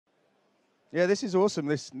Yeah, this is awesome,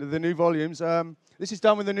 the new volumes. This is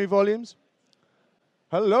done with the new volumes.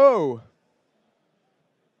 Hello.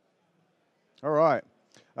 All right.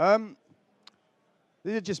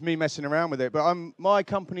 This is just me messing around with it, but my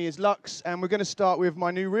company is Luxx, and we're going to start with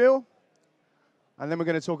my new reel, and then we're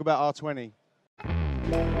going to talk about R20.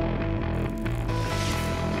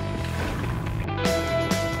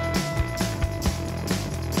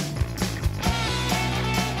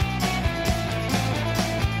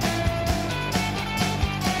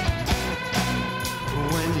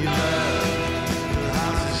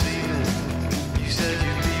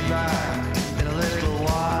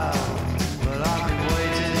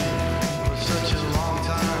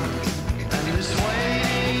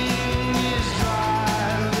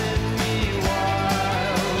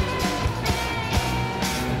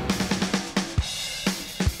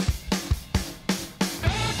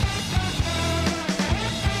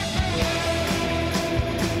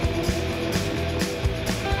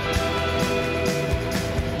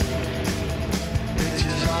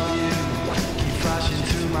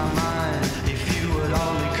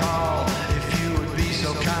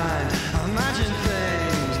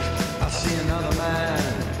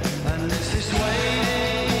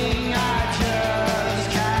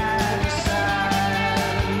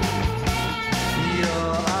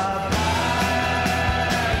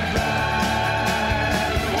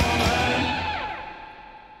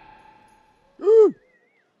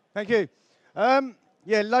 Thank you.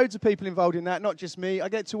 Yeah, loads of people involved in that, not just me. I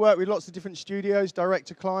get to work with lots of different studios, direct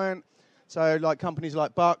to client. So like companies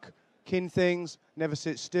like Buck, Kin Things, Never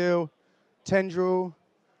Sit Still, Tendril,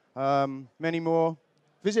 many more.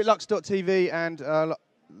 Visit Luxx.tv, and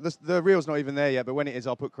the reel's not even there yet, but when it is,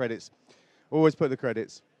 I'll put credits. Always put the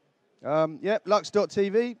credits. Yep,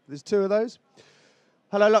 Luxx.tv, there's 2 of those.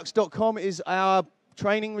 HelloLuxx.com is our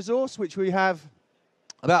training resource, which we have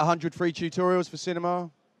about 100 free tutorials for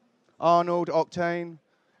cinema, Arnold, Octane,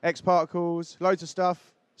 X-Particles, loads of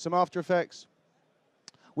stuff, some After Effects.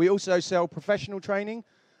 We also sell professional training,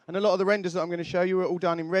 and a lot of the renders that I'm going to show you are all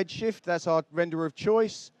done in Redshift. That's our renderer of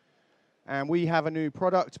choice. And we have a new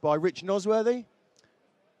product by Rich Nosworthy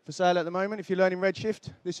for sale at the moment. If you're learning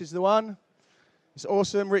Redshift, this is the one. It's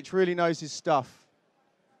awesome. Rich really knows his stuff.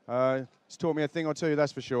 He's taught me a thing or two,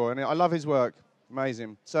 that's for sure. And I love his work.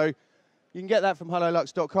 Amazing. So you can get that from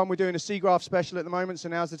HelloLuxx.com. We're doing a Siggraph special at the moment, so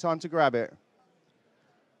now's the time to grab it.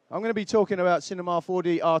 I'm going to be talking about Cinema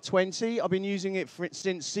 4D R20. I've been using it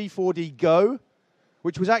since C4D Go,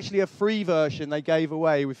 which was actually a free version they gave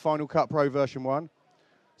away with Final Cut Pro version 1.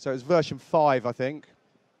 So it's version 5, I think.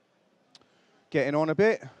 Getting on a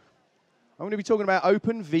bit. I'm going to be talking about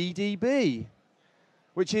OpenVDB,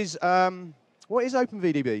 which is, what is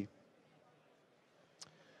OpenVDB?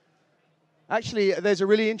 Actually, there's a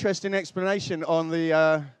really interesting explanation on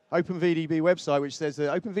the OpenVDB website, which says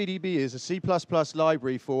that OpenVDB is a C++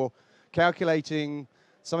 library for calculating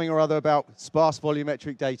something or other about sparse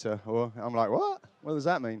volumetric data. Or I'm like, what? What does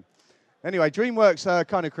that mean? Anyway, DreamWorks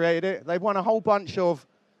kind of created it. They've won a whole bunch of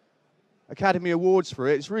Academy Awards for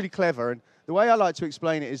it. It's really clever. And the way I like to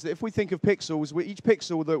explain it is that if we think of pixels, each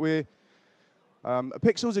pixel that we're...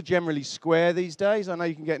 pixels are generally square these days. I know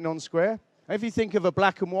you can get non-square. If you think of a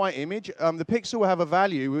black and white image, the pixel will have a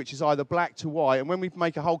value which is either black to white, and when we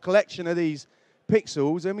make a whole collection of these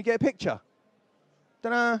pixels, then we get a picture.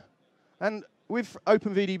 Ta-da! And with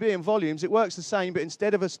OpenVDB and volumes, it works the same, but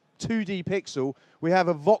instead of a 2D pixel, we have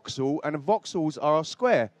a voxel, and voxels are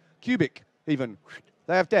square, cubic even.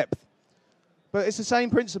 They have depth. But it's the same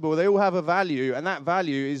principle. They all have a value, and that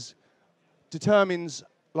value determines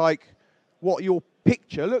like what your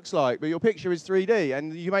picture looks like, but your picture is 3D,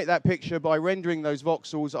 and you make that picture by rendering those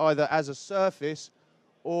voxels either as a surface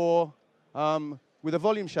or with a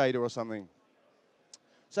volume shader or something.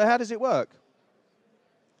 So how does it work?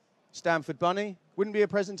 Stanford Bunny. Wouldn't be a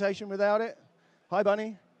presentation without it. Hi,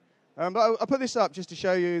 Bunny. But I'll put this up just to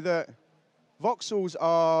show you that voxels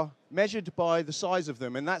are measured by the size of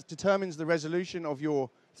them, and that determines the resolution of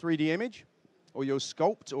your 3D image or your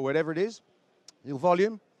sculpt or whatever it is, your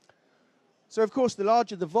volume. So, of course, the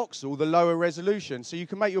larger the voxel, the lower resolution. So you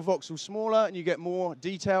can make your voxel smaller, and you get more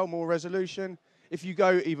detail, more resolution. If you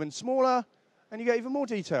go even smaller, and you get even more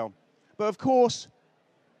detail. But, of course,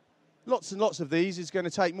 lots and lots of these is going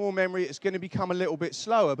to take more memory. It's going to become a little bit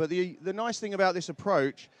slower. But the nice thing about this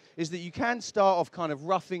approach is that you can start off kind of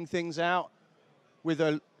roughing things out with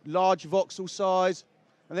a large voxel size,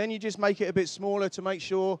 and then you just make it a bit smaller to make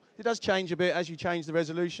sure it does change a bit as you change the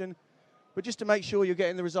resolution. But just to make sure you're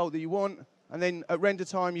getting the result that you want. And then at render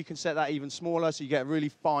time, you can set that even smaller so you get really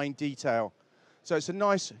fine detail. So it's a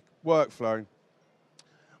nice workflow.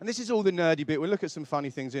 And this is all the nerdy bit. We'll look at some funny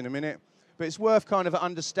things in a minute. But it's worth kind of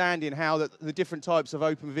understanding how the different types of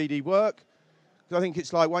OpenVD work. Because I think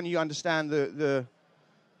it's like when you understand the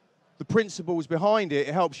principles behind it,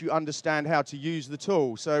 it helps you understand how to use the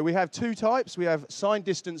tool. So we have two types. We have signed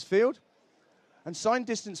distance field. And signed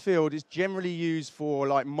distance field is generally used for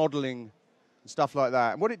like modeling and stuff like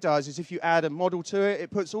that. And what it does is if you add a model to it, it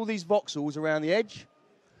puts all these voxels around the edge.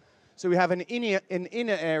 So we have an inner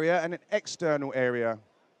area and an external area.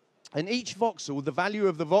 And each voxel, the value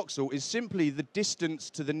of the voxel, is simply the distance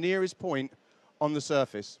to the nearest point on the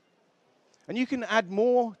surface. And you can add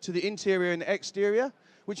more to the interior and exterior,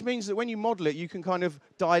 which means that when you model it, you can kind of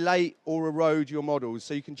dilate or erode your models.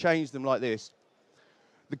 So you can change them like this.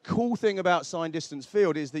 The cool thing about signed distance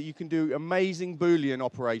field is that you can do amazing Boolean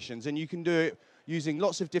operations, and you can do it using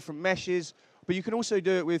lots of different meshes, but you can also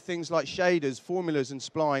do it with things like shaders, formulas, and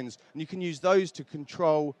splines, and you can use those to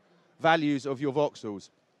control values of your voxels.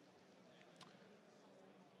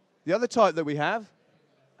 The other type that we have,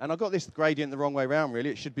 and I got this gradient the wrong way around,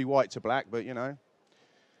 really. It should be white to black, but you know.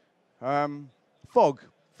 Fog.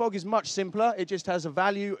 Fog is much simpler. It just has a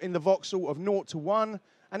value in the voxel of 0 to 1,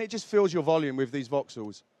 and it just fills your volume with these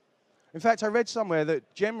voxels. In fact, I read somewhere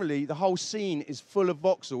that generally the whole scene is full of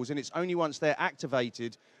voxels, and it's only once they're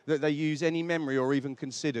activated that they use any memory or even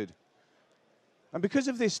considered. And because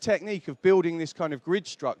of this technique of building this kind of grid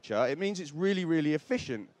structure, it means it's really, really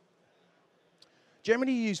efficient.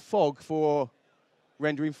 Generally, you use fog for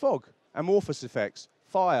rendering fog, amorphous effects,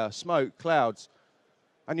 fire, smoke, clouds.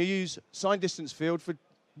 And you use signed distance field for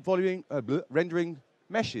rendering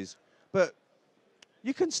meshes. But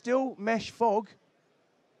you can still mesh fog.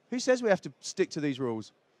 Who says we have to stick to these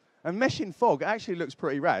rules? And meshing fog actually looks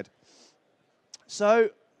pretty rad.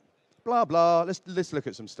 So, blah, blah. Let's look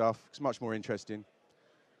at some stuff. It's much more interesting.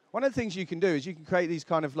 One of the things you can do is you can create these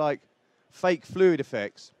kind of like fake fluid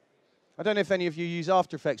effects. I don't know if any of you use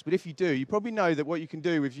After Effects, but if you do, you probably know that what you can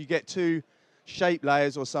do if you get two shape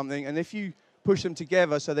layers or something, and if you push them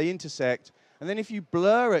together so they intersect, and then if you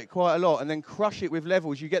blur it quite a lot and then crush it with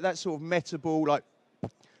levels, you get that sort of metaball, like,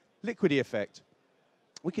 liquidy effect.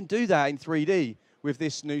 We can do that in 3D with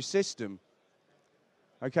this new system.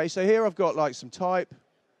 Okay, so here I've got like some type.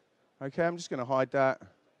 Okay, I'm just going to hide that.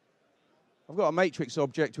 I've got a matrix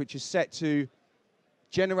object which is set to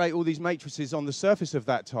generate all these matrices on the surface of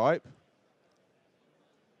that type.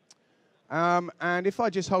 And if I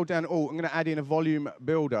just hold down Alt, I'm going to add in a volume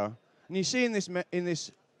builder. And you see in this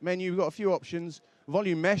menu, we've got a few options.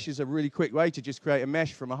 Volume mesh is a really quick way to just create a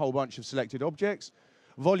mesh from a whole bunch of selected objects.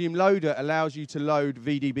 Volume loader allows you to load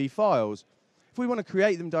VDB files. If we want to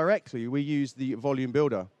create them directly, we use the volume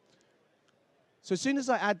builder. So as soon as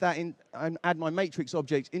I add that in and add my matrix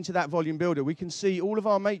object into that volume builder, we can see all of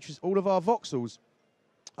our matrices, all of our voxels.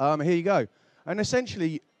 Here you go. And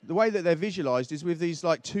essentially, the way that they're visualized is with these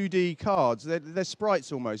like 2D cards. They're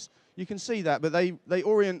sprites almost. You can see that, but they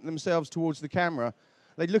orient themselves towards the camera.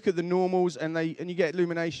 They look at the normals, and you get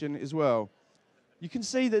illumination as well. You can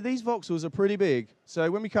see that these voxels are pretty big. So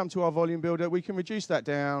when we come to our volume builder, we can reduce that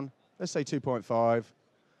down, let's say 2.5.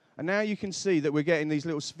 And now you can see that we're getting these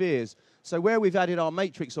little spheres. So where we've added our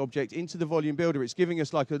matrix object into the volume builder, it's giving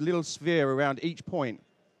us like a little sphere around each point.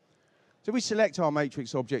 So we select our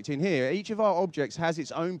matrix object in here. Each of our objects has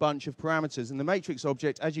its own bunch of parameters, and the matrix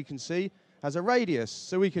object, as you can see, has a radius.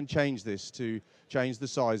 So we can change this to change the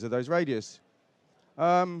size of those radius.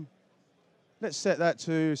 Let's set that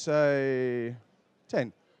to, say,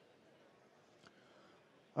 10.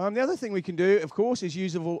 The other thing we can do, of course, is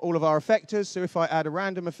use all of our effectors. So if I add a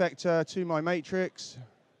random effector to my matrix,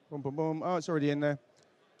 boom, boom, boom. Oh, it's already in there.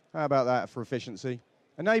 How about that for efficiency?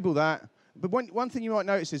 Enable that. But one thing you might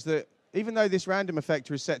notice is that even though this random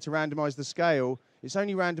effector is set to randomize the scale, it's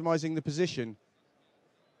only randomizing the position.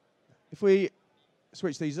 If we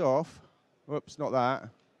switch these off, whoops, not that,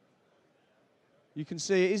 you can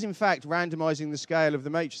see it is in fact randomizing the scale of the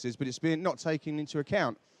matrices, but it's not taken into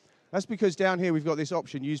account. That's because down here we've got this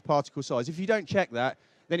option, use particle size. If you don't check that,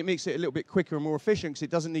 then it makes it a little bit quicker and more efficient because it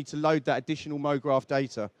doesn't need to load that additional MoGraph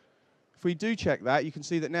data. If we do check that, you can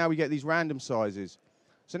see that now we get these random sizes.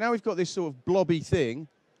 So now we've got this sort of blobby thing.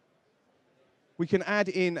 We can add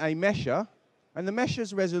in a mesher, and the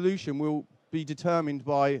mesher's resolution will be determined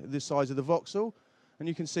by the size of the voxel. And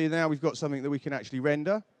you can see now we've got something that we can actually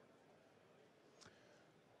render.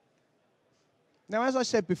 Now, as I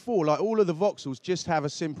said before, like all of the voxels just have a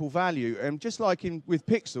simple value. And just like with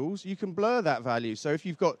pixels, you can blur that value. So if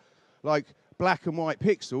you've got like black and white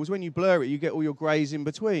pixels, when you blur it, you get all your grays in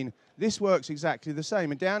between. This works exactly the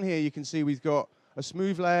same. And down here, you can see we've got a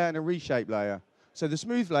smooth layer and a reshape layer. So the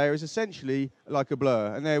smooth layer is essentially like a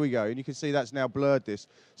blur, and there we go. And you can see that's now blurred this.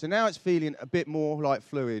 So now it's feeling a bit more like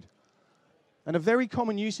fluid. And a very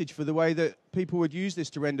common usage for the way that people would use this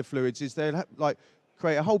to render fluids is they'll like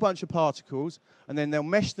create a whole bunch of particles, and then they'll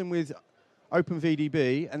mesh them with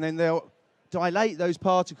OpenVDB, and then they'll dilate those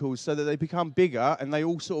particles so that they become bigger, and they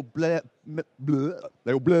all sort of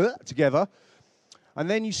blur together. And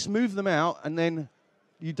then you smooth them out, and then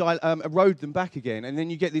you erode them back again, and then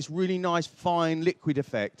you get this really nice, fine liquid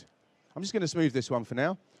effect. I'm just going to smooth this one for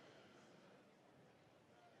now.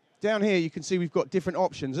 Down here, you can see we've got different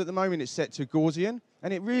options. At the moment, it's set to Gaussian,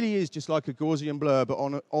 and it really is just like a Gaussian blur, but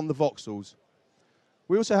on the voxels.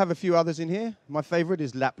 We also have a few others in here. My favorite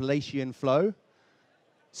is Laplacian flow.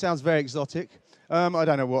 Sounds very exotic. I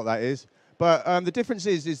don't know what that is. But the difference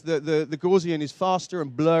is that the Gaussian is faster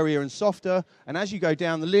and blurrier and softer, and as you go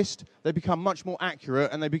down the list, they become much more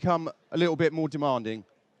accurate, and they become a little bit more demanding,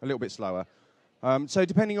 a little bit slower. So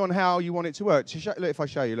depending on how you want it to work, look, if I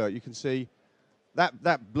show you, look, you can see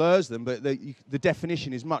that blurs them, but the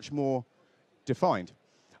definition is much more defined.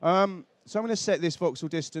 So I'm going to set this voxel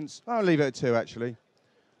distance. I'll leave it at 2, actually.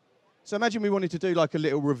 So imagine we wanted to do like a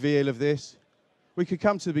little reveal of this. We could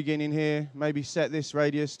come to the beginning here, maybe set this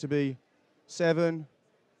radius to be 7,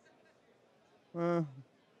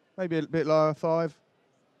 maybe a bit lower, 5,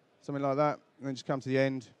 something like that, and then just come to the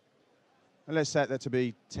end. And let's set that to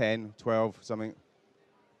be 10, 12, something.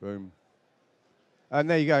 Boom. And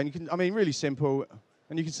there you go. And you can, I mean, really simple.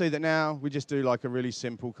 And you can see that now we just do like a really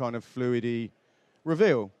simple kind of fluidy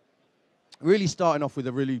reveal. Really starting off with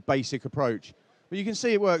a really basic approach. But you can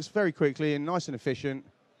see it works very quickly and nice and efficient.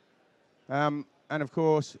 And of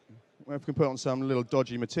course, we can put on some little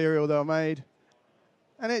dodgy material that I made.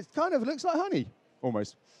 And it kind of looks like honey,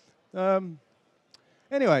 almost.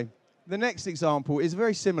 Anyway, the next example is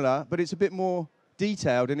very similar, but it's a bit more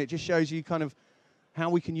detailed, and it just shows you kind of how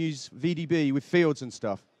we can use VDB with fields and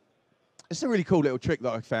stuff. It's a really cool little trick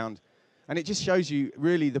that I found, and it just shows you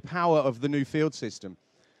really the power of the new field system.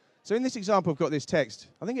 So in this example, I've got this text.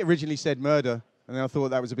 I think it originally said murder, and then I thought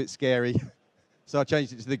that was a bit scary, so I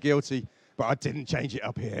changed it to the guilty. But I didn't change it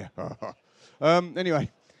up here. Anyway,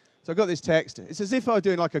 so I've got this text. It's as if I was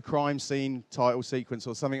doing like a crime scene title sequence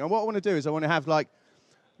or something. And what I want to do is I want to have like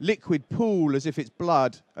liquid pool as if it's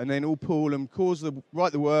blood, and then all pool and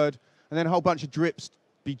write the word, and then a whole bunch of drips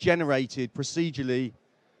be generated procedurally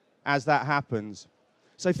as that happens.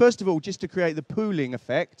 So first of all, just to create the pooling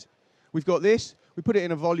effect, we've got this. We put it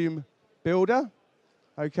in a volume builder.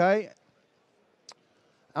 Okay.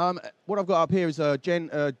 What I've got up here is a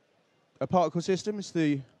particle system. It's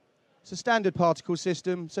a standard particle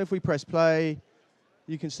system. So if we press play,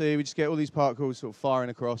 you can see we just get all these particles sort of firing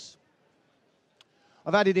across.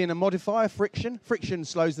 I've added in a modifier, friction. Friction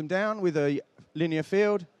slows them down with a linear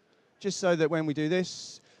field, just so that when we do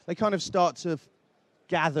this, they kind of start to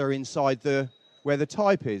gather inside where the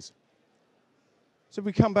type is. So if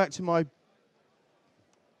we come back to my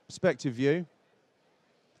perspective view,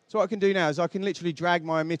 so what I can do now is I can literally drag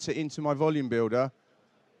my emitter into my volume builder,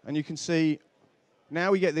 and you can see now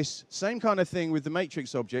we get this same kind of thing with the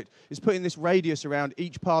matrix object. It's putting this radius around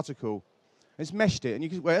each particle. It's meshed it.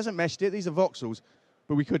 And well, it hasn't meshed it. These are voxels,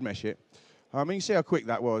 but we could mesh it. You can see how quick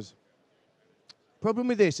that was. Problem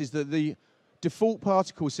with this is that the default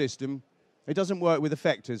particle system, it doesn't work with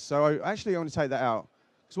effectors. So I want to take that out.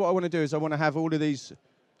 Because what I want to do is I want to have all of these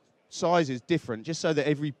sizes different, just so that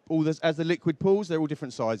as the liquid pools, they're all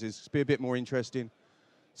different sizes. It's be a bit more interesting.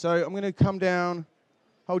 So I'm going to come down,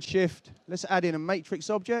 hold shift. Let's add in a matrix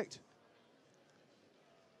object.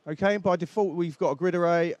 Okay, by default, we've got a grid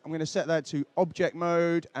array. I'm going to set that to object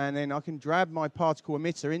mode, and then I can drag my particle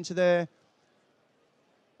emitter into there,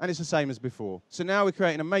 and it's the same as before. So now we're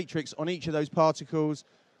creating a matrix on each of those particles,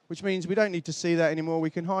 which means we don't need to see that anymore. We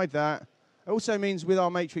can hide that. It also means with our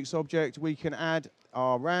matrix object, we can add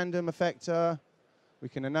our random effector. We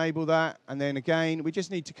can enable that, and then again, we just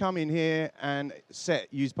need to come in here and set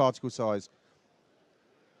use particle size.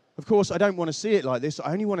 Of course, I don't want to see it like this.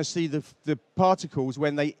 I only want to see the particles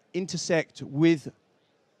when they intersect with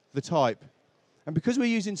the type. And because we're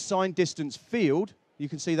using signed distance field, you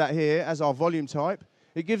can see that here as our volume type,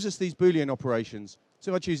 it gives us these Boolean operations.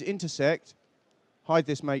 So if I choose intersect, hide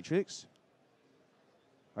this matrix,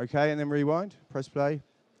 okay, and then rewind, press play.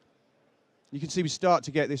 You can see we start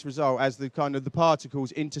to get this result as the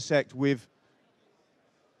particles intersect with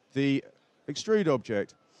the extrude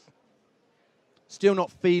object. Still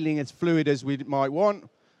not feeling as fluid as we might want,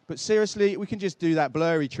 but seriously, we can just do that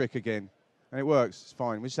blurry trick again, and it works. It's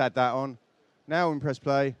fine. We just add that on. Now when we press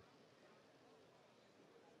play,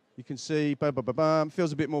 you can see,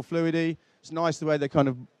 feels a bit more fluidy. It's nice the way they kind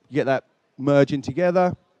of get that merging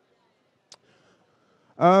together.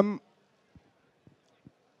 I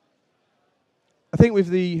think with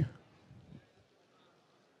the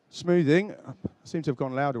smoothing, I seem to have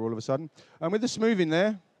gone louder all of a sudden. With the smoothing there,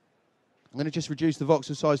 I'm going to just reduce the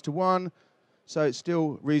voxel size to 1, so it's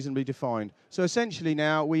still reasonably defined. So essentially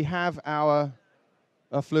now we have our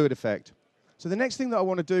fluid effect. So the next thing that I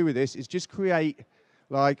want to do with this is just create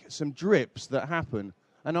like some drips that happen.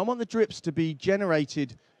 And I want the drips to be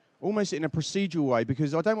generated almost in a procedural way,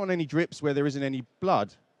 because I don't want any drips where there isn't any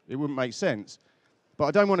blood. It wouldn't make sense. But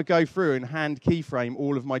I don't want to go through and hand keyframe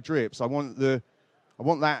all of my drips. I want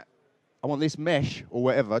this mesh or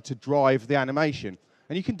whatever to drive the animation.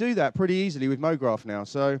 And you can do that pretty easily with MoGraph now.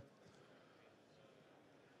 So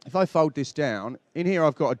if I fold this down, in here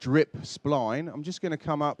I've got a drip spline. I'm just going to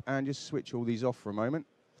come up and just switch all these off for a moment.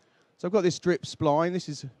 So I've got this drip spline. This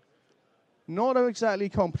is not exactly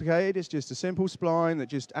complicated. It's just a simple spline that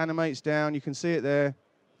just animates down. You can see it there.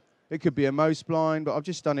 It could be a Mo spline, but I've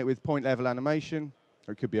just done it with point level animation.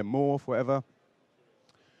 Or it could be a morph, whatever.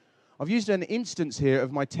 I've used an instance here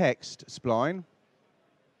of my text spline.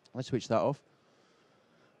 Let's switch that off.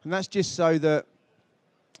 And that's just so that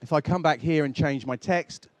if I come back here and change my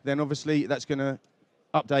text, then obviously that's going to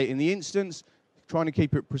update in the instance, trying to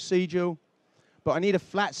keep it procedural. But I need a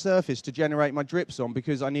flat surface to generate my drips on,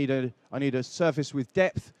 because I need a surface with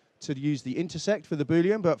depth to use the intersect for the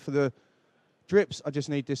Boolean, but for the drips, I just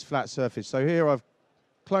need this flat surface. So here I've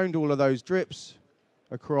cloned all of those drips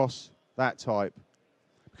across that type.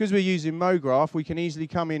 Because we're using MoGraph, we can easily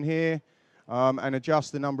come in here and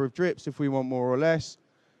adjust the number of drips if we want more or less.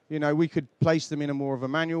 You know, we could place them in a more of a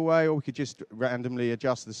manual way, or we could just randomly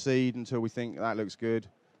adjust the seed until we think that looks good,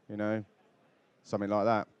 you know, something like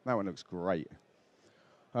that. That one looks great.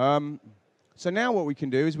 So now what we can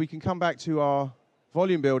do is we can come back to our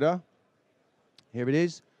volume builder. Here it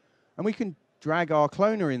is. And we can drag our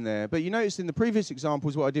cloner in there. But you noticed in the previous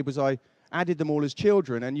examples what I did was I added them all as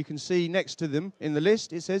children, and you can see next to them in the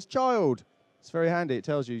list it says child. It's very handy. It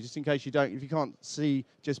tells you, just in case if you can't see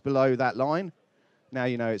just below that line, now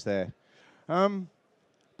you know it's there.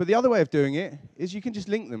 But the other way of doing it is you can just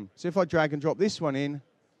link them. So if I drag and drop this one in,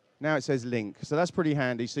 now it says link. So that's pretty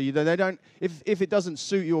handy. So they don't, if it doesn't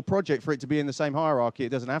suit your project for it to be in the same hierarchy, it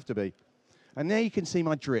doesn't have to be. And there you can see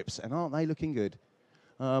my drips, and aren't they looking good?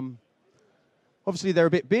 Obviously, they're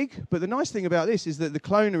a bit big, but the nice thing about this is that the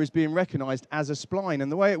cloner is being recognized as a spline,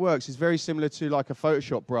 and the way it works is very similar to like a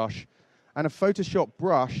Photoshop brush. And a Photoshop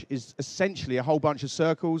brush is essentially a whole bunch of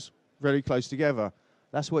circles very close together.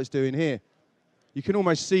 That's what it's doing here. You can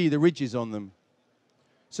almost see the ridges on them.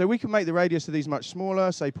 So we can make the radius of these much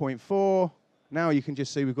smaller, say 0.4. Now you can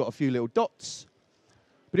just see we've got a few little dots.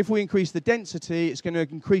 But if we increase the density, it's going to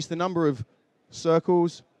increase the number of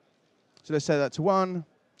circles. So let's set that to 1.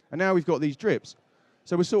 And now we've got these drips.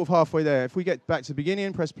 So we're sort of halfway there. If we get back to the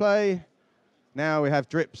beginning, press play, now we have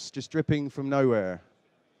drips just dripping from nowhere.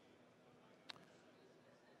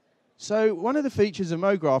 So one of the features of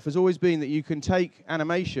MoGraph has always been that you can take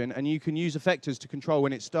animation and you can use effectors to control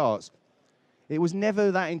when it starts. It was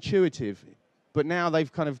never that intuitive, but now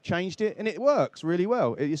they've kind of changed it, and it works really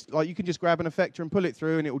well. It's like you can just grab an effector and pull it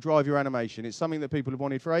through, and it will drive your animation. It's something that people have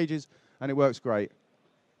wanted for ages, and it works great.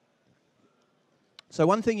 So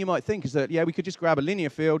one thing you might think is that, yeah, we could just grab a linear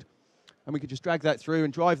field, and we could just drag that through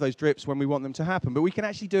and drive those drips when we want them to happen. But we can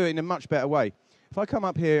actually do it in a much better way. If I come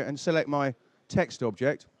up here and select my text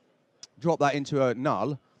object, drop that into a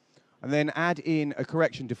null, and then add in a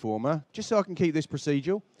correction deformer, just so I can keep this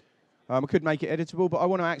procedural. I could make it editable, but I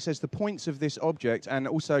want to access the points of this object and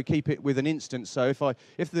also keep it with an instance. So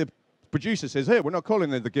if the producer says, hey, we're not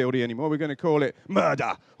calling it the guilty anymore, we're going to call it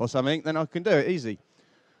murder or something, then I can do it easy.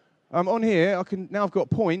 On here, now I've got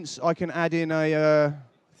points, I can add in a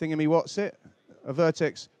a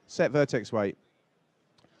vertex, set vertex weight.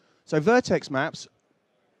 So vertex maps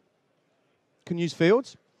can use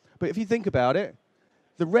fields, but if you think about it,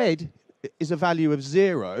 the red is a value of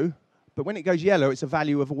 0, but when it goes yellow, it's a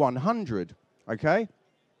value of 100, okay?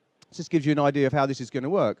 So this gives you an idea of how this is going to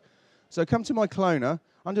work. So come to my cloner,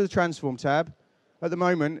 under the transform tab. At the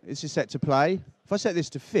moment, this is set to play. If I set this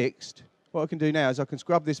to fixed, what I can do now is I can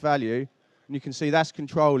scrub this value, and you can see that's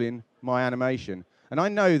controlling my animation. And I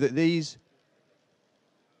know that these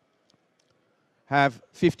have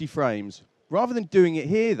 50 frames. Rather than doing it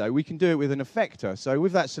here, though, we can do it with an effector. So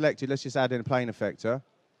with that selected, let's just add in a plane effector.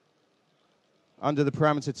 Under the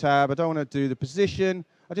parameter tab, I don't want to do the position.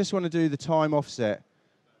 I just want to do the time offset.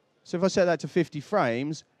 So if I set that to 50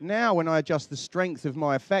 frames, now when I adjust the strength of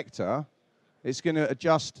my effector, it's going to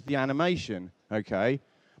adjust the animation, okay?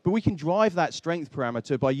 But we can drive that strength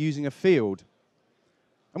parameter by using a field.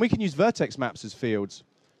 And we can use vertex maps as fields.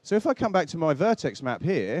 So if I come back to my vertex map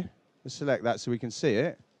here, let's select that so we can see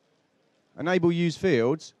it, enable use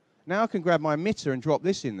fields, now I can grab my emitter and drop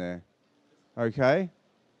this in there. Okay?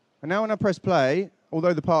 And now when I press play,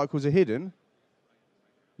 although the particles are hidden,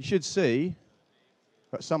 you should see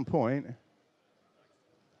at some point,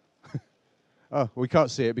 oh, we can't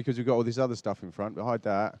see it because we've got all this other stuff in front, but hide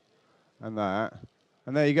that and that.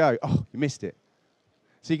 And there you go. Oh, you missed it.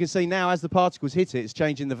 So you can see now as the particles hit it, it's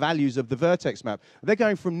changing the values of the vertex map. They're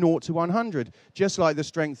going from 0 to 100, just like the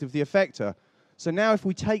strength of the effector. So now if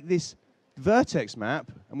we take this vertex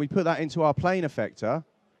map and we put that into our plane effector,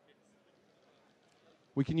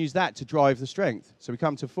 we can use that to drive the strength. So we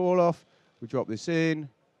come to fall off, we drop this in.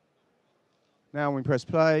 Now when we press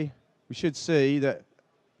play, we should see that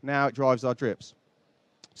now it drives our drips.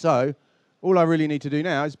 So all I really need to do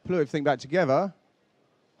now is put everything back together,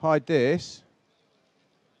 hide this,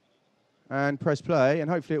 and press play, and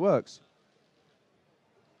hopefully it works.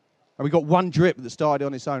 And we got one drip that started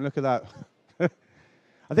on its own. Look at that.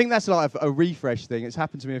 I think that's like a refresh thing. It's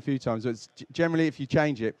happened to me a few times. It's generally if you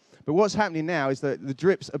change it. But what's happening now is that the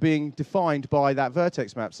drips are being defined by that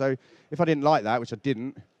vertex map. So if I didn't like that, which I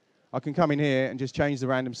didn't, I can come in here and just change the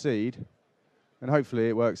random seed, and hopefully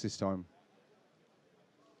it works this time.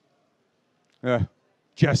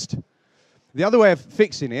 Just. The other way of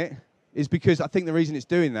fixing it is because I think the reason it's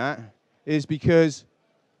doing that is because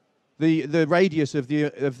the radius of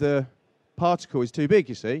the particle is too big,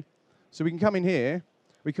 you see. So we can come in here,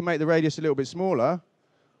 we can make the radius a little bit smaller,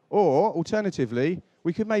 or alternatively,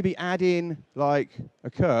 we could maybe add in like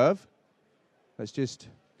a curve. Let's just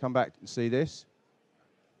come back and see this,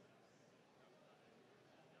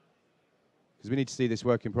 because we need to see this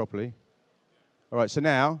working properly. All right, so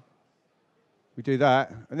now we do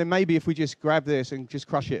that, and then maybe if we just grab this and just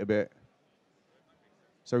crush it a bit.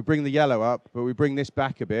 So we bring the yellow up, but we bring this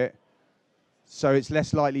back a bit, so it's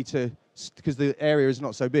less likely to, because the area is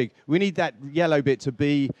not so big. We need that yellow bit to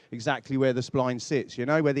be exactly where the spline sits, you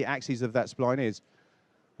know, where the axis of that spline is.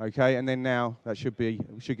 Okay, and then now that should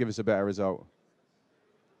give us a better result.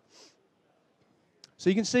 So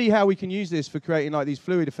you can see how we can use this for creating like these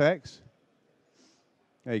fluid effects.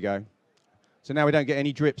 There you go. So now we don't get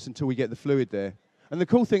any drips until we get the fluid there. And the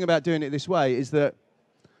cool thing about doing it this way is that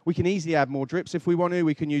we can easily add more drips if we want to.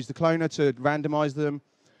 We can use the cloner to randomize them.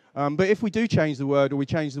 But if we do change the word, or we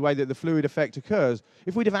change the way that the fluid effect occurs,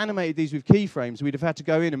 if we'd have animated these with keyframes, we'd have had to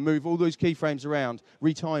go in and move all those keyframes around,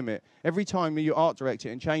 retime it. Every time you art direct it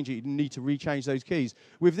and change it, you need to rechange those keys.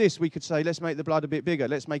 With this, we could say, let's make the blood a bit bigger,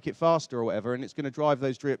 let's make it faster or whatever, and it's going to drive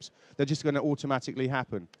those drips. They're just going to automatically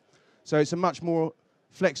happen. So it's a much more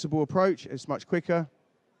flexible approach. It's much quicker.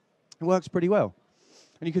 It works pretty well.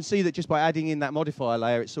 And you can see that just by adding in that modifier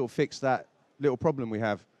layer, it sort of fixed that little problem we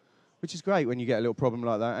have, which is great when you get a little problem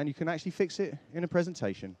like that, and you can actually fix it in a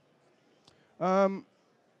presentation. So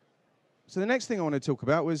the next thing I want to talk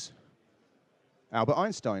about was Albert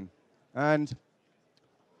Einstein. And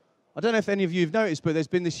I don't know if any of you have noticed, but there's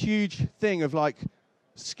been this huge thing of like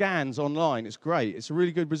scans online. It's great. It's a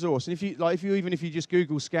really good resource. And even if you just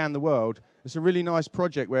Google scan the world, it's a really nice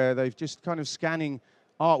project where they've just kind of scanning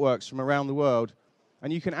artworks from around the world.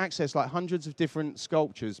 And you can access like hundreds of different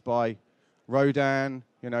sculptures by Rodin,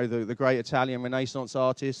 you know, the great Italian Renaissance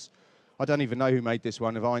artists. I don't even know who made this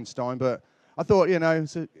one of Einstein, but I thought, you know,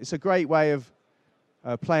 it's a great way of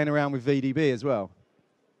playing around with VDB as well.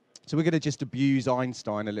 So we're going to just abuse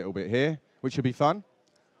Einstein a little bit here, which will be fun.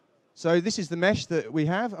 So this is the mesh that we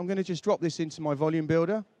have. I'm going to just drop this into my volume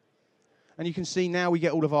builder. And you can see now we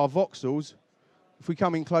get all of our voxels. If we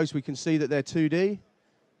come in close, we can see that they're 2D.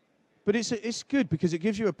 But it's good because it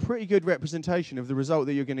gives you a pretty good representation of the result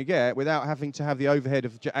that you're going to get without having to have the overhead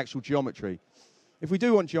of actual geometry. If we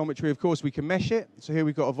do want geometry, of course, we can mesh it. So here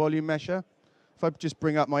we've got a volume mesher. If I just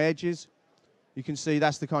bring up my edges, you can see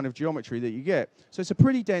that's the kind of geometry that you get. So it's a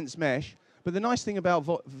pretty dense mesh. But the nice thing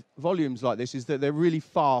about volumes like this is that they're really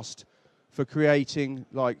fast for creating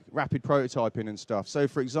like rapid prototyping and stuff. So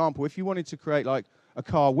for example, if you wanted to create like a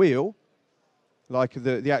car wheel, like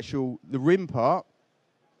the rim part,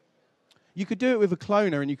 you could do it with a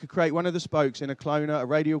cloner, and you could create one of the spokes in a cloner, a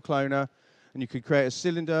radial cloner, and you could create a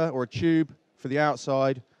cylinder or a tube for the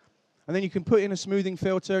outside. And then you can put in a smoothing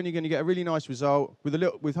filter, and you're going to get a really nice result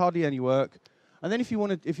with hardly any work. And then if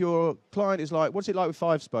your client is like, what's it like with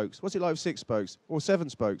 5 spokes? What's it like with 6 spokes or 7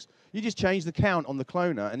 spokes? You just change the count on the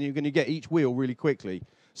cloner, and you're going to get each wheel really quickly.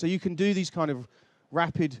 So you can do these kind of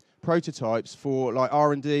rapid prototypes for like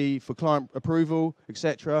R&D, for client approval,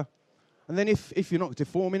 etc. And then if you're not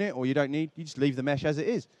deforming it or you don't need, you just leave the mesh as it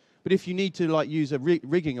is. But if you need to like use a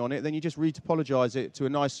rigging on it, then you just retopologize it to a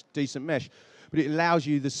nice, decent mesh. but it allows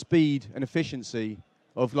you the speed and efficiency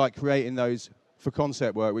of like creating those for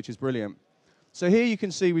concept work, which is brilliant. So here you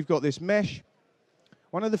can see we've got this mesh.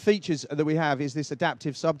 One of the features that we have is this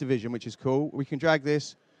adaptive subdivision, which is cool. We can drag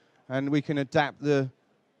this and we can adapt the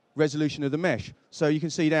resolution of the mesh. So you can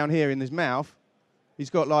see down here in his mouth, he's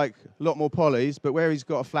got like a lot more polys, but where he's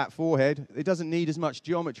got a flat forehead, it doesn't need as much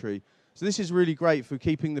geometry. So this is really great for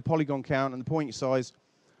keeping the polygon count and the point size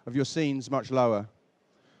of your scenes much lower.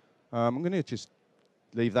 I'm going to just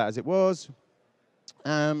leave that as it was.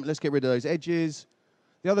 Let's get rid of those edges.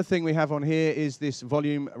 The other thing we have on here is this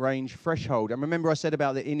volume range threshold. And remember I said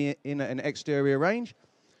about the inner and exterior range?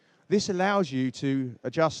 This allows you to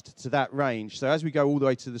adjust to that range. So as we go all the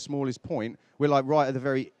way to the smallest point, we're like right at the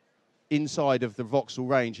very inside of the voxel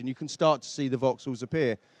range, and you can start to see the voxels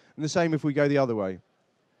appear. And the same if we go the other way.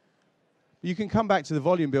 You can come back to the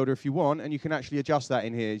volume builder if you want, and you can actually adjust that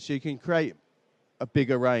in here. So you can create a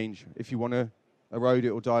bigger range if you want to erode it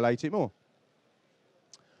or dilate it more.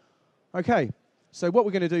 Okay, so what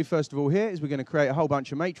we're going to do first of all here is we're going to create a whole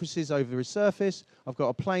bunch of matrices over his surface. I've got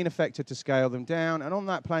a plane effector to scale them down, and on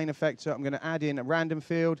that plane effector, I'm going to add in a random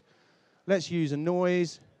field. Let's use a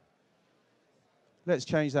noise. Let's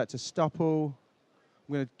change that to stupple.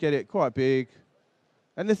 I'm going to get it quite big.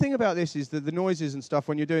 And the thing about this is that the noises and stuff,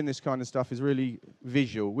 when you're doing this kind of stuff, is really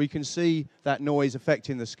visual. We can see that noise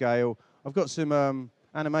affecting the scale. I've got some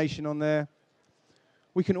animation on there.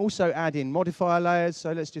 We can also add in modifier layers,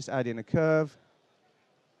 so let's just add in a curve.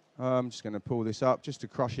 I'm just going to pull this up just to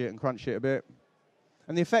crush it and crunch it a bit.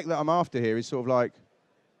 And the effect that I'm after here is sort of like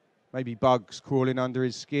maybe bugs crawling under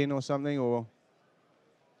his skin or something, or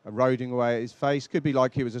eroding away at his face. Could be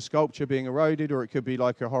like it was a sculpture being eroded, or it could be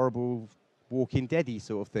like a horrible Walking Dead-y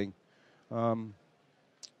sort of thing.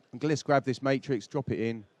 Let's grab this matrix, drop it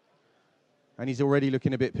in, and he's already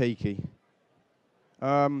looking a bit peaky.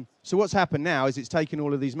 So what's happened now is it's taken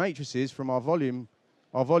all of these matrices from our volume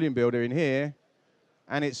builder in here,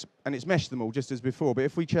 and it's meshed them all just as before. But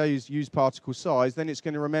if we use particle size, then it's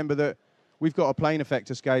going to remember that we've got a plane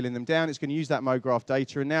effector scaling them down. It's going to use that MoGraph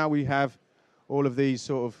data, and now we have all of these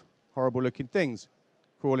sort of horrible looking things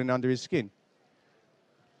crawling under his skin.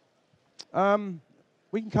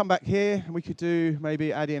 We can come back here, and we could do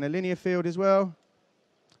maybe add in a linear field as well.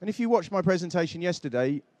 And if you watched my presentation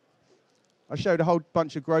yesterday, I showed a whole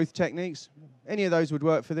bunch of growth techniques. Any of those would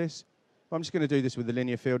work for this. I'm just going to do this with the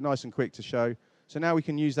linear field, nice and quick to show. So now we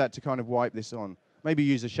can use that to kind of wipe this on. Maybe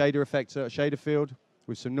use a shader effector, a shader field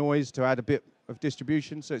with some noise to add a bit of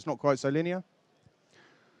distribution so it's not quite so linear.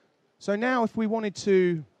 So now if we wanted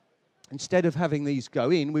to, instead of having these go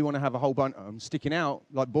in, we want to have a whole bunch sticking out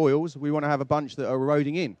like boils. We want to have a bunch that are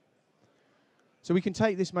eroding in. So we can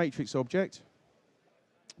take this matrix object,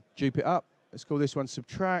 dupe it up. Let's call this one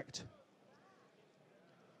subtract.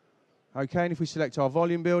 Okay, and if we select our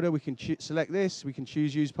volume builder, we can select this. We can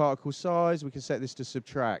choose use particle size. We can set this to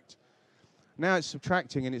subtract. Now it's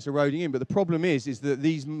subtracting and it's eroding in, but the problem is that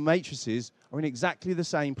these matrices are in exactly the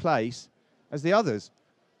same place as the others.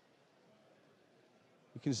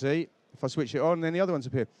 You can see, if I switch it on, then the other ones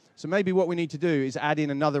appear. So maybe what we need to do is add in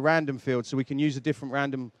another random field so we can use a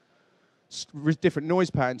different different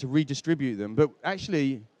noise pattern to redistribute them. But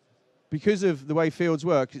actually, because of the way fields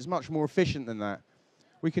work, it's much more efficient than that.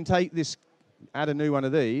 We can take this, add a new one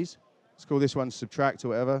of these. Let's call this one subtract or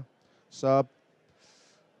whatever. Sub.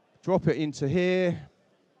 Drop it into here.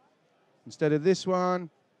 Instead of this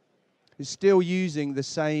one, it's still using the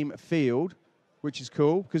same field, which is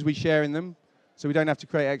cool because we're sharing them, so we don't have to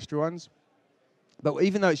create extra ones. But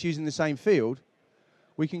even though it's using the same field,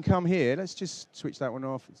 we can come here. Let's just switch that one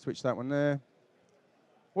off, switch that one there.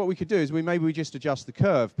 What we could do is maybe we just adjust the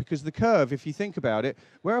curve, because the curve, if you think about it,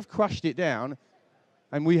 where I've crushed it down,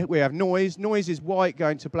 and we have noise. Noise is white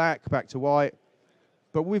going to black, back to white.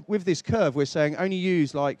 But with this curve, we're saying only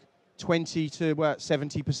use like 20 to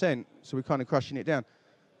 70%. So we're kind of crushing it down.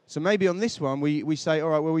 So maybe on this one, we say, all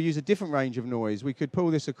right, well, we use a different range of noise. We could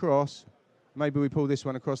pull this across. Maybe we pull this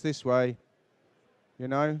one across this way. You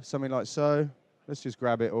know, something like so. Let's just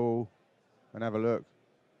grab it all and have a look.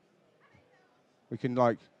 We can,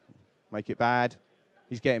 like, make it bad.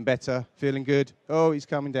 He's getting better, feeling good. Oh, he's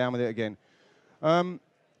coming down with it again.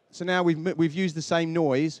 So now we've used the same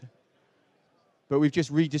noise, but we've just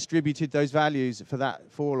redistributed those values for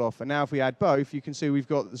that fall off. And now if we add both, you can see we've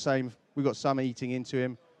got the same. We've got some eating into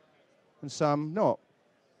him and some not.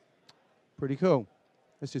 Pretty cool.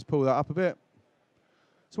 Let's just pull that up a bit.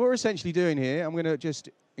 So what we're essentially doing here, I'm going to just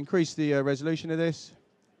increase the resolution of this.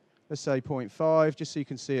 Let's say 0.5, just so you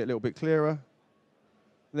can see it a little bit clearer.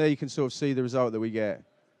 There you can sort of see the result that we get.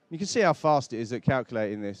 You can see how fast it is at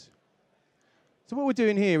calculating this. So what we're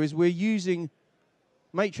doing here is we're using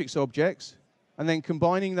matrix objects and then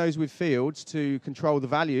combining those with fields to control the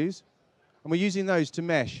values. And we're using those to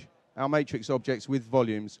mesh our matrix objects with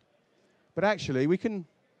volumes. But actually, we can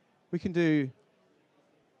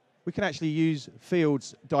actually use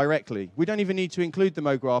fields directly. We don't even need to include the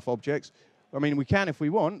MoGraph objects. I mean, we can if we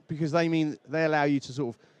want, because they allow you to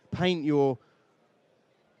sort of paint your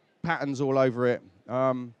patterns all over it.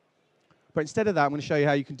 But instead of that, I'm going to show you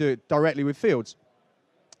how you can do it directly with fields.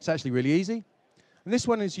 It's actually really easy. And this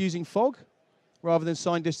one is using fog rather than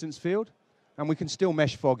sign distance field. And we can still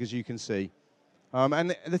mesh fog, as you can see.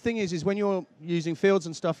 And the thing is when you're using fields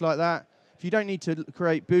and stuff like that, if you don't need to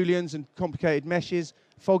create booleans and complicated meshes,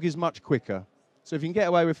 fog is much quicker. So if you can get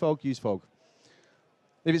away with fog, use fog.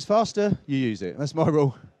 If it's faster, you use it. That's my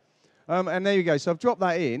rule. And there you go. So I've dropped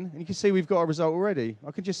that in, and you can see we've got a result already.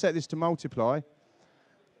 I can just set this to multiply.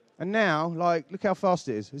 And now, like, look how fast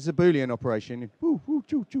it is. This is a Boolean operation. Woo, woo,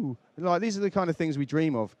 choo, choo. Like, these are the kind of things we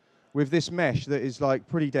dream of with this mesh that is, like,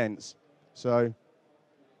 pretty dense. So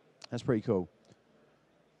that's pretty cool.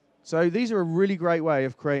 So these are a really great way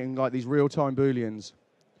of creating, like, these real-time Booleans.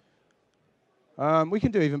 We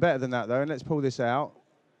can do even better than that, though, and let's pull this out.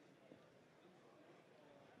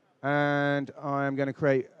 And I'm going to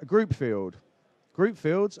create a group field. Group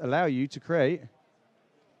fields allow you to create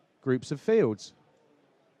groups of fields.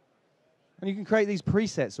 And you can create these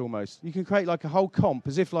presets almost. You can create like a whole comp,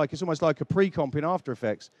 as if like it's almost like a pre-comp in After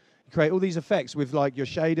Effects. You create all these effects with like your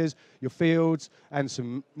shaders, your fields, and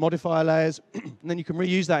some modifier layers. And then you can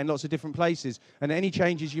reuse that in lots of different places. And any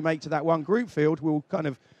changes you make to that one group field will kind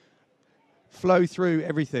of flow through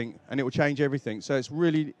everything, and it will change everything. So it's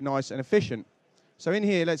really nice and efficient. So in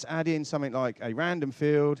here, let's add in something like a random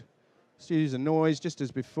field. Let's use a noise, just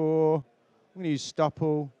as before. I'm going to use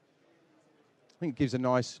stupple. I think it gives a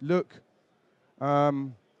nice look. But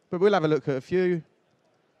we'll have a look at a few.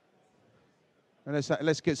 And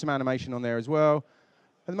let's get some animation on there as well.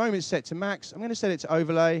 At the moment, it's set to max. I'm going to set it to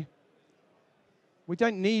overlay. We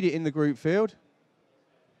don't need it in the group field,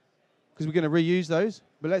 because we're going to reuse those.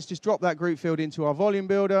 But let's just drop that group field into our volume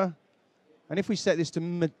builder. And if we set this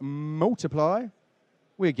to multiply,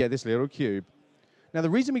 we get this little cube. Now, the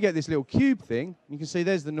reason we get this little cube thing, you can see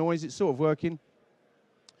there's the noise, it's sort of working.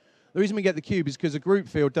 The reason we get the cube is because a group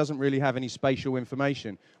field doesn't really have any spatial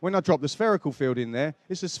information. When I drop the spherical field in there,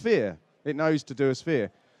 it's a sphere. It knows to do a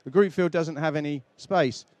sphere. The group field doesn't have any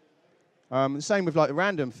space. The same with like the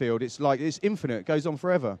random field. It's like it's infinite. It goes on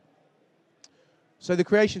forever. So the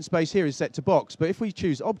creation space here is set to box. But if we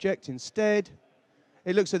choose object instead,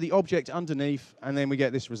 it looks at the object underneath, and then we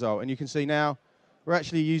get this result. And you can see now we're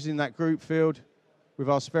actually using that group field with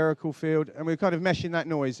our spherical field, and we're kind of meshing that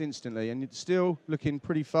noise instantly. And it's still looking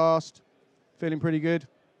pretty fast, feeling pretty good.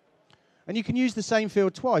 And you can use the same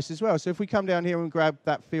field twice as well. So if we come down here and grab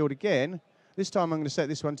that field again, this time I'm going to set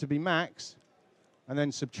this one to be max, and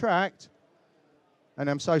then subtract. And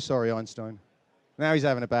I'm so sorry, Einstein. Now he's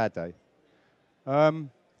having a bad day. I'm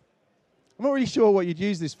not really sure what you'd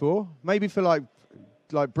use this for. Maybe for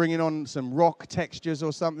like bringing on some rock textures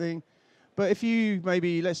or something. But if you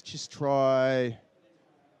maybe, let's just try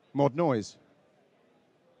mod noise.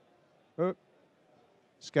 Oh,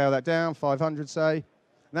 scale that down, 500 say.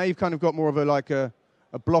 Now you've kind of got more of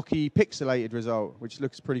a blocky, pixelated result, which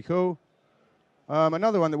looks pretty cool.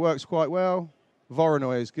 Another one that works quite well,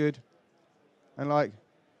 Voronoi is good. And like,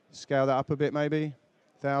 scale that up a bit maybe,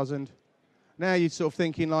 1,000. Now you're sort of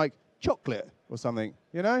thinking like chocolate or something,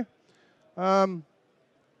 you know?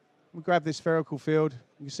 We'll grab this spherical field.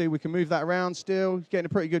 You can see we can move that around still, getting a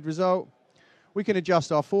pretty good result. We can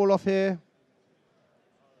adjust our fall off here.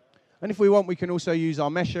 And if we want, we can also use our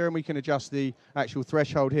mesher, and we can adjust the actual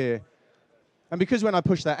threshold here. And because when I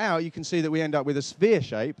push that out, you can see that we end up with a sphere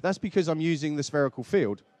shape. That's because I'm using the spherical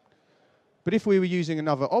field. But if we were using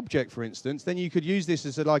another object, for instance, then you could use this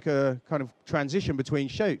as like a kind of transition between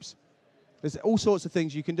shapes. There's all sorts of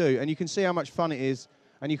things you can do, and you can see how much fun it is,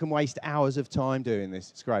 and you can waste hours of time doing this.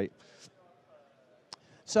 It's great.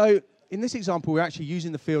 So in this example, we're actually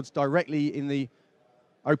using the fields directly in the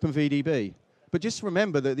OpenVDB. But just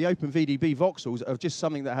remember that the OpenVDB voxels are just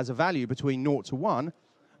something that has a value between 0 to 1.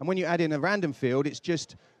 And when you add in a random field, it's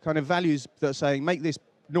just kind of values that are saying, make this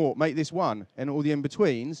 0, make this 1, and all the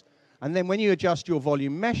in-betweens. And then when you adjust your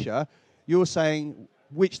volume mesher, you're saying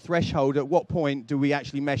which threshold, at what point do we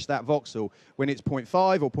actually mesh that voxel, when it's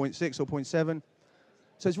 0.5 or 0.6 or 0.7.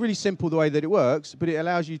 So it's really simple the way that it works, but it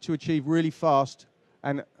allows you to achieve really fast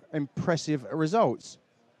and impressive results.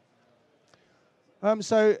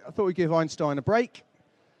 So I thought we'd give Einstein a break,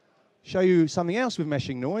 show you something else with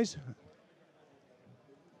meshing noise.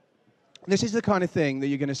 This is the kind of thing that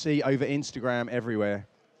you're going to see over Instagram everywhere.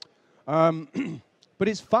 But But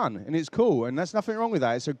it's fun and it's cool, and there's nothing wrong with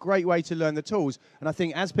that. It's a great way to learn the tools. And I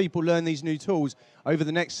think as people learn these new tools over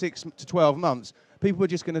the next 6 to 12 months, people are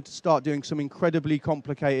just going to start doing some incredibly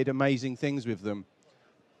complicated, amazing things with them.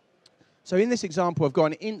 So in this example, I've got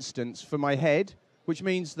an instance for my head, which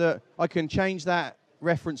means that I can change that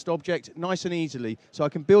referenced object nice and easily. So I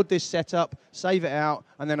can build this setup, save it out,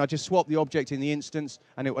 and then I just swap the object in the instance,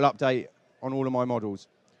 and it will update on all of my models.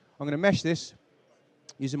 I'm going to mesh this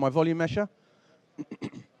using my volume mesher.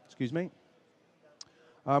 Excuse me.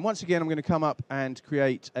 Once again, I'm going to come up and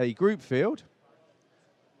create a group field.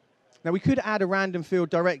 Now, we could add a random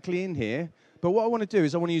field directly in here, but what I want to do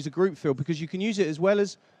is I want to use a group field because you can use it as well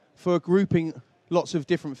as for grouping lots of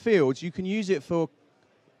different fields. You can use it for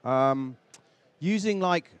using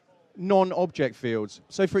like non-object fields.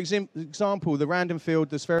 So for example, the random field,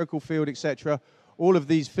 the spherical field, etc., all of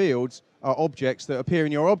these fields are objects that appear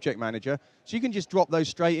in your object manager. So you can just drop those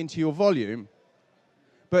straight into your volume.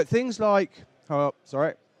 But things like,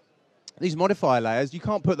 these modifier layers, you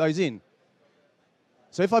can't put those in.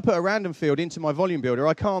 So if I put a random field into my volume builder,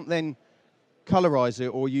 I can't then colorize it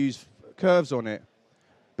or use curves on it.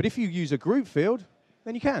 But if you use a group field,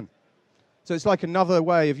 then you can. So it's like another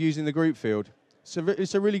way of using the group field. So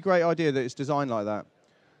it's a really great idea that it's designed like that.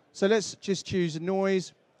 So let's just choose a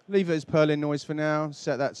noise, leave it as Perlin noise for now,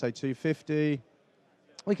 set that, say, 250.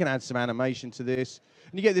 We can add some animation to this.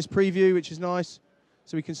 And you get this preview, which is nice,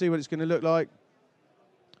 so we can see what it's going to look like.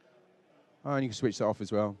 Oh, and you can switch that off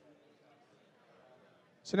as well.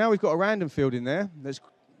 So now we've got a random field in there. Let's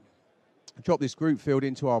drop this group field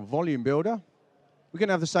into our volume builder. We're going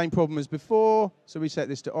to have the same problem as before, so we set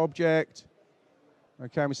this to object.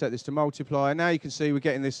 Okay, and we set this to multiply. Now you can see we're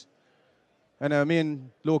getting this. And me and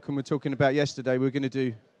Lorcan were talking about yesterday, we're going to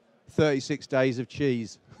do 36 days of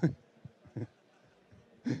cheese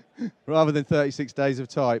rather than 36 days of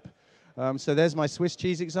type. So there's my Swiss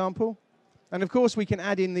cheese example. And of course, we can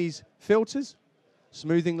add in these filters,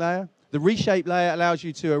 smoothing layer. The reshape layer allows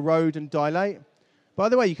you to erode and dilate. By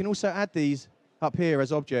the way, you can also add these up here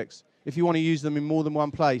as objects if you want to use them in more than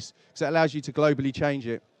one place, because it allows you to globally change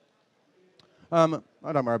it. I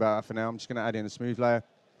don't worry about that for now. I'm just going to add in a smooth layer.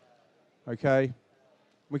 Okay.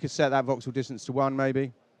 We could set that voxel distance to 1,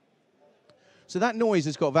 maybe. So that noise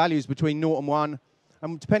has got values between 0 and 1.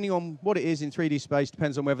 And depending on what it is in 3D space,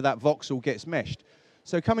 depends on whether that voxel gets meshed.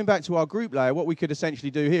 So coming back to our group layer, what we could essentially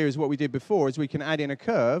do here is what we did before, is we can add in a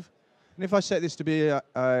curve. And if I set this to be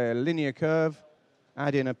a linear curve,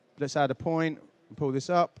 let's add a point, and pull this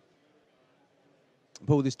up,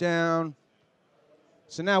 pull this down.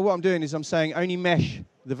 So now what I'm doing is I'm saying only mesh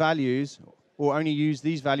the values, or only use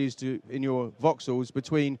these values in your voxels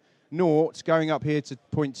between 0 going up here to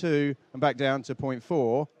 0.2 and back down to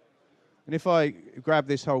 0.4. And if I grab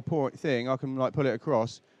this whole point thing, I can like pull it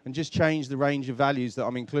across and just change the range of values that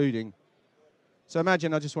I'm including. So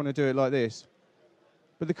imagine I just want to do it like this.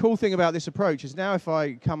 But the cool thing about this approach is now if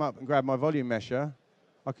I come up and grab my volume mesher,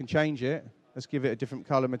 I can change it. Let's give it a different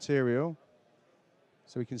color material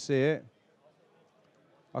so we can see it.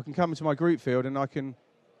 I can come into my group field and I can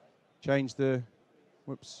change the,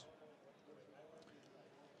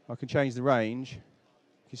 I can change the range.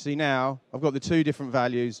 You see now, I've got the 2 different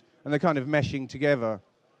values and they're kind of meshing together,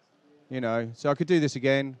 you know. So I could do this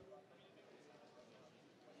again.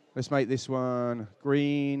 Let's make this one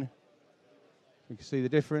green. You can see the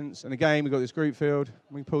difference. And again, we've got this group field.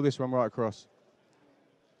 We can pull this one right across.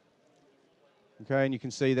 Okay, and you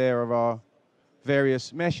can see there are our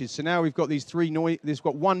various meshes. So now we've got these 3 noise. This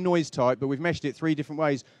got 1 noise type, but we've meshed it 3 different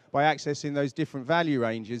ways by accessing those different value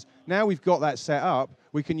ranges. Now we've got that set up,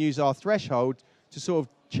 we can use our threshold to sort of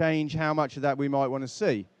change how much of that we might want to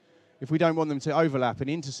see. If we don't want them to overlap and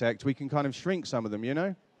intersect, we can kind of shrink some of them, you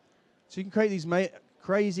know? So you can create these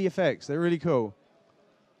crazy effects. They're really cool.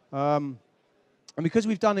 And because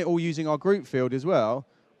we've done it all using our group field as well,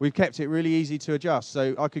 we've kept it really easy to adjust.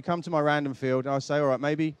 So I could come to my random field and I say, all right,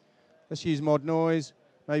 maybe let's use mod noise,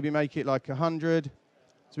 maybe make it like 100. So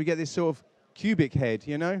we get this sort of cubic head,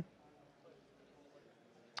 you know?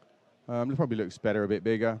 It probably looks better a bit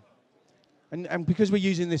bigger. And because we're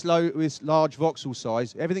using this large voxel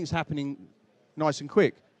size, everything's happening nice and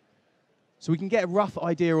quick. So we can get a rough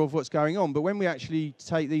idea of what's going on. But when we actually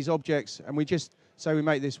take these objects and we just say we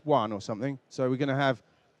make this 1 or something, so we're going to have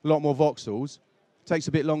a lot more voxels. It takes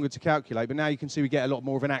a bit longer to calculate, but now you can see we get a lot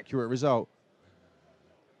more of an accurate result.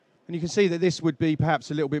 And you can see that this would be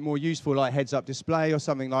perhaps a little bit more useful, like heads-up display or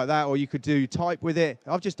something like that, or you could do type with it.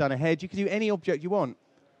 I've just done a head. You could do any object you want.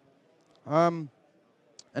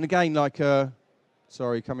 And again, like,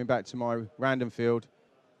 coming back to my random field,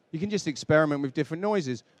 you can just experiment with different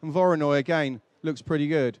noises. And Voronoi, again, looks pretty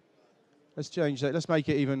good. Let's change that. Let's make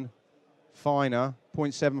it even finer,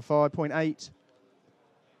 0.75, 0.8.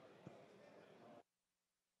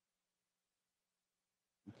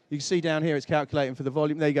 You can see down here it's calculating for the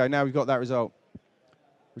volume. There you go. Now we've got that result,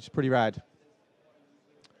 which is pretty rad.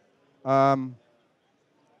 Yeah,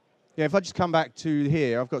 if I just come back to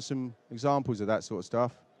here, I've got some examples of that sort of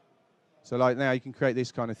stuff. So like now you can create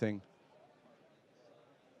this kind of thing.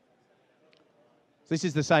 So this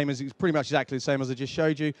is the same as, it's pretty much exactly the same as I just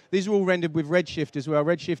showed you. These are all rendered with Redshift as well.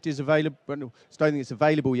 Redshift is available, I don't think it's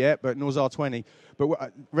available yet, but nor is R20.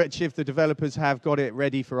 But Redshift, the developers have got it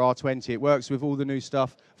ready for R20. It works with all the new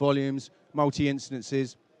stuff, volumes,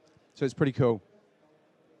 multi-instances. So it's pretty cool.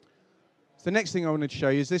 So the next thing I wanted to show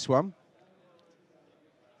you is this one.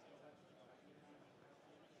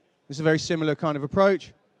 This is a very similar kind of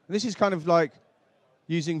approach. And this is kind of like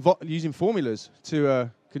using formulas to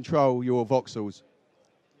control your voxels.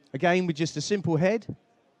 Again, with just a simple head.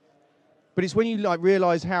 But it's when you like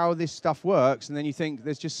realize how this stuff works, and then you think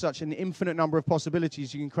there's just such an infinite number of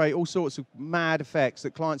possibilities. You can create all sorts of mad effects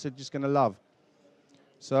that clients are just going to love.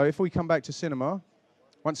 So if we come back to Cinema,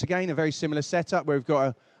 once again, a very similar setup where we've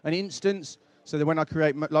got an instance, so that when I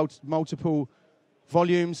create multiple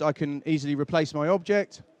volumes, I can easily replace my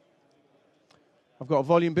object. I've got a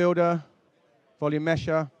volume builder, volume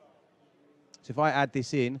mesher. So if I add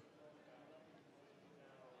this in,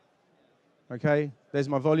 okay, there's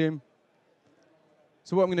my volume.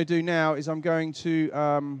 So what I'm going to do now is I'm going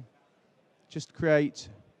to just create,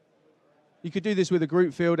 you could do this with a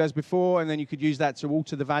group field as before, and then you could use that to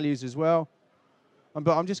alter the values as well.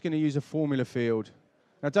 But I'm just going to use a formula field.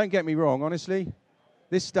 Now don't get me wrong, honestly,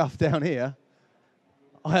 this stuff down here,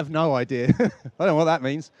 I have no idea. I don't know what that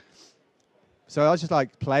means. So I just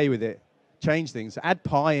like play with it, change things, add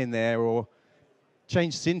pi in there, or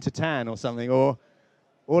change sin to tan or something, or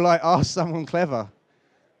like ask someone clever.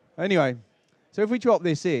 Anyway, so if we drop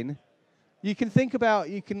this in, you can think about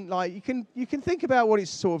think about what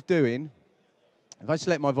it's sort of doing. If I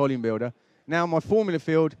select my volume builder, now my formula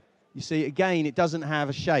field, you see again it doesn't have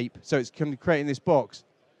a shape, so it's kind of creating this box.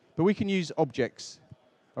 But we can use objects.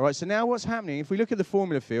 All right, so now what's happening? If we look at the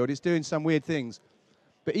formula field, it's doing some weird things.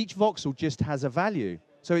 But each voxel just has a value.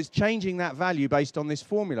 So it's changing that value based on this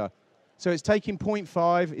formula. So it's taking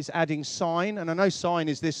 0.5, it's adding sine, and I know sine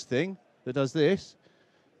is this thing that does this.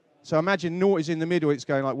 So imagine 0 is in the middle, it's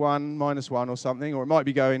going like 1, -1 or something, or it might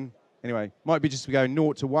be going, anyway, might be just going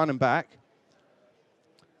 0 to 1 and back.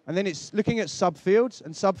 And then it's looking at subfields,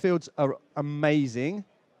 and subfields are amazing.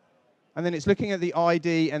 And then it's looking at the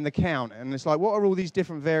ID and the count, and it's like, what are all these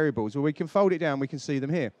different variables? Well, we can fold it down, we can see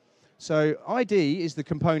them here. So ID is the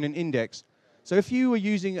component index. So if you were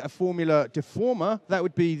using a formula deformer, that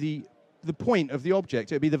would be the point of the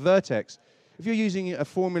object. It would be the vertex. If you're using a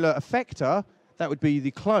formula effector, that would be the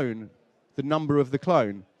clone, the number of the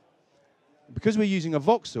clone. Because we're using a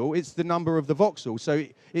voxel, it's the number of the voxel. So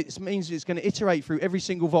it means it's going to iterate through every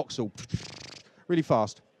single voxel really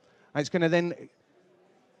fast. And it's going to then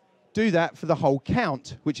do that for the whole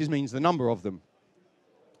count, which means the number of them.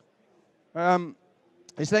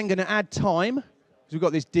 It's then going to add time, because we've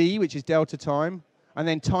got this D, which is delta time, and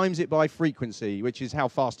then times it by frequency, which is how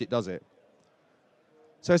fast it does it.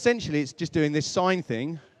 So essentially, it's just doing this sine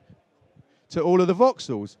thing to all of the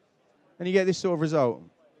voxels, and you get this sort of result.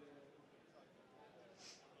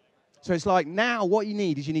 So it's like now what you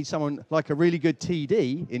need is you need someone like a really good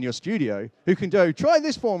TD in your studio who can go, try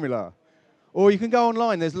this formula. Or you can go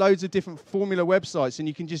online, there's loads of different formula websites, and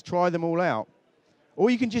you can just try them all out.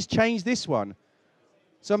 Or you can just change this one.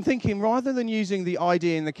 So I'm thinking, rather than using the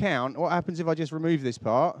ID and the count, what happens if I just remove this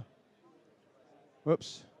part?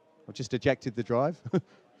 Whoops, I've just ejected the drive. I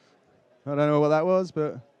don't know what that was,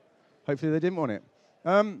 but hopefully they didn't want it.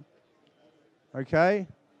 Okay.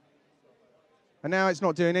 And now it's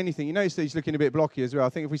not doing anything. You notice that it's looking a bit blocky as well. I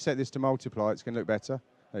think if we set this to multiply, it's going to look better.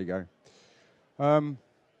 There you go.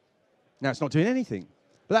 Now it's not doing anything.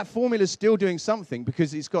 But that formula is still doing something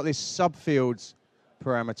because it's got this subfields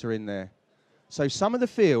parameter in there. So some of the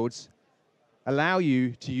fields allow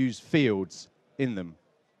you to use fields in them,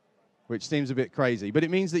 which seems a bit crazy. But it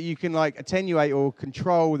means that you can like attenuate or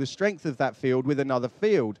control the strength of that field with another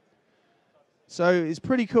field. So it's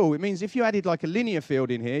pretty cool. It means if you added like a linear field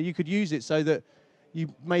in here, you could use it so that you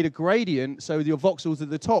made a gradient so your voxels at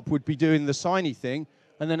the top would be doing the siney thing,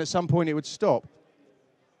 and then at some point it would stop.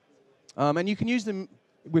 And you can use them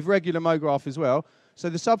with regular MoGraph as well. So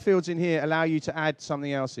the subfields in here allow you to add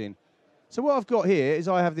something else in. So what I've got here is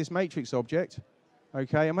I have this matrix object.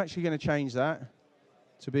 Okay, I'm actually going to change that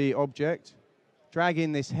to be object. Drag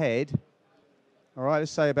in this head. All right,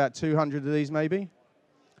 let's say about 200 of these maybe.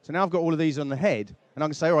 So now I've got all of these on the head. And I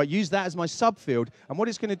can say, all right, use that as my subfield. And what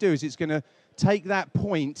it's going to do is it's going to take that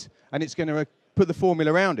point and it's going to put the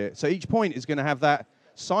formula around it. So each point is going to have that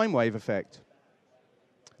sine wave effect.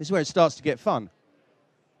 This is where it starts to get fun.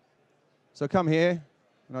 So I come here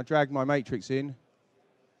and I drag my matrix in,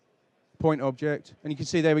 point object, and you can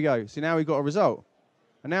see there we go. So now we've got a result.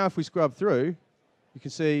 And now if we scrub through, you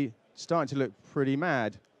can see it's starting to look pretty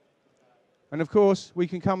mad. And of course, we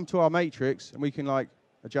can come to our matrix and we can like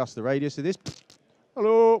adjust the radius of this.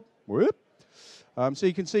 Hello. Whoop. So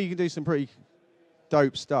you can see you can do some pretty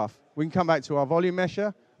dope stuff. We can come back to our volume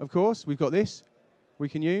mesher, of course. We've got this we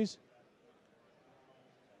can use.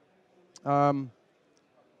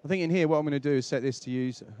 I think in here what I'm going to do is set this to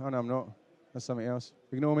use. Oh, no, I'm not. That's something else.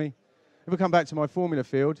 Ignore me. If I come back to my formula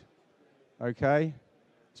field, okay,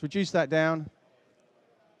 let's reduce that down.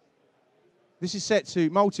 This is set to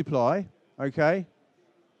multiply, okay.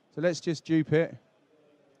 So let's just dupe it.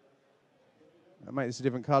 I'll make this a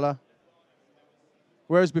different color.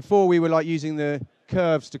 Whereas before we were like using the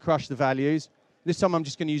curves to crush the values, this time I'm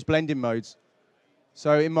just going to use blending modes.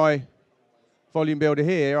 So in my volume builder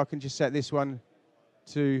here, I can just set this one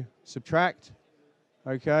to subtract,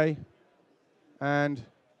 okay, and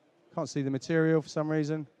can't see the material for some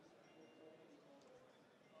reason.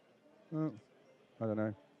 Oh, I don't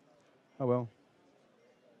know. Oh well.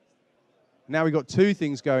 Now we've got two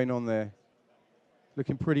things going on there.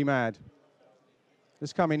 Looking pretty mad.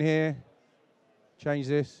 Let's come in here, change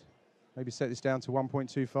this, maybe set this down to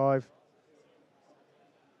 1.25.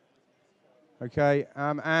 Okay,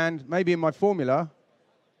 and maybe in my formula,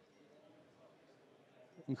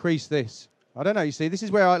 increase this. I don't know, you see, this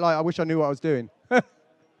is where I wish I knew what I was doing.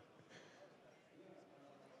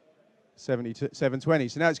 720,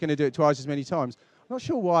 so now it's going to do it twice as many times. I'm not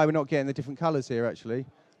sure why we're not getting the different colors here, actually.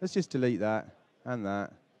 Let's just delete that and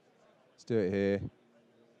that. Let's do it here.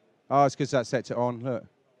 Oh, it's because that's set to on, look.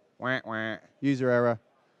 Wah, wah. User error.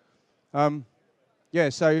 Yeah,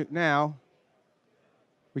 so now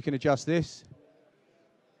we can adjust this.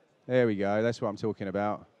 There we go, that's what I'm talking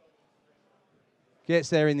about. Gets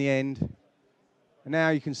there in the end. And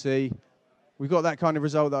now you can see we've got that kind of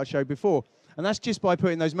result that I showed before. And that's just by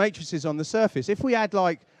putting those matrices on the surface. If we add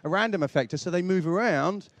like a random effector so they move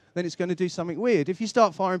around, then it's going to do something weird. If you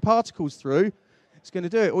start firing particles through, it's going to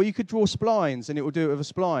do it. Or you could draw splines and it will do it with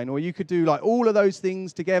a spline. Or you could do like all of those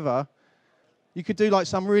things together. You could do like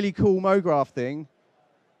some really cool MoGraph thing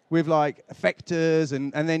with like effectors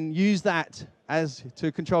and then use that as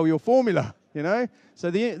to control your formula, you know?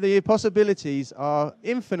 So the possibilities are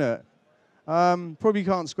infinite. Probably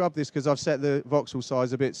can't scrub this because I've set the voxel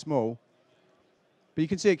size a bit small. But you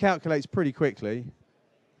can see it calculates pretty quickly.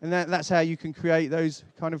 And that's how you can create those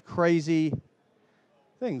kind of crazy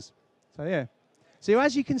things. So yeah. So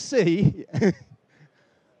as you can see,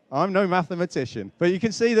 I'm no mathematician, but you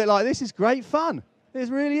can see that like this is great fun. It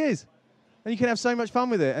really is. And you can have so much fun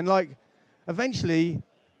with it. And like eventually,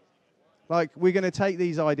 like we're going to take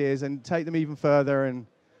these ideas and take them even further and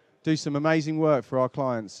do some amazing work for our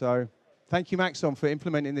clients. So thank you, Maxon, for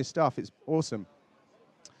implementing this stuff. It's awesome.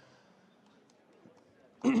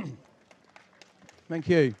 Thank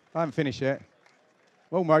you. I haven't finished yet.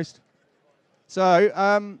 Almost. So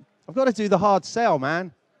I've got to do the hard sell,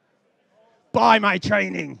 man. Buy my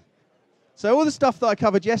training. So all the stuff that I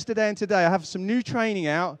covered yesterday and today, I have some new training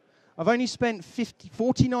out. I've only spent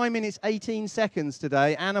 49 minutes, 18 seconds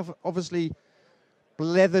today, and I've obviously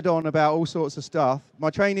blethered on about all sorts of stuff. My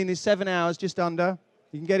training is 7 hours, just under.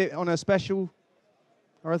 You can get it on a special,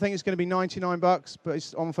 or I think it's going to be $99, but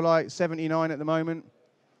it's on for like 79 at the moment.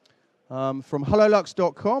 From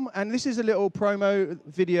HelloLuxx.com, and this is a little promo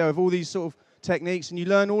video of all these sort of techniques, and you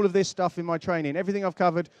learn all of this stuff in my training. Everything I've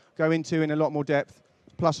covered, go into in a lot more depth,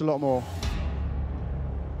 plus a lot more.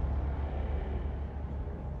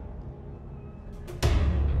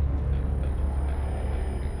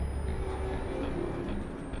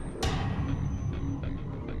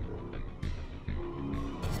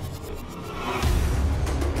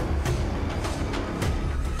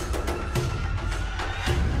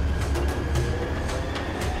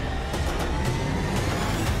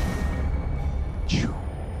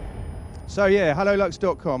 So yeah,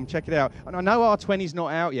 HelloLuxx.com, check it out. And I know R20's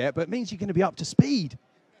not out yet, but it means you're going to be up to speed.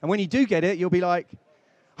 And when you do get it, you'll be like,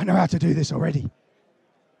 I know how to do this already.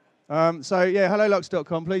 So yeah,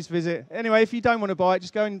 HelloLuxx.com, please visit. Anyway, if you don't want to buy it,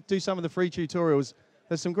 just go and do some of the free tutorials.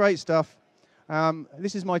 There's some great stuff.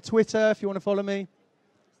 This is my Twitter if you want to follow me.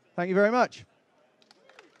 Thank you very much.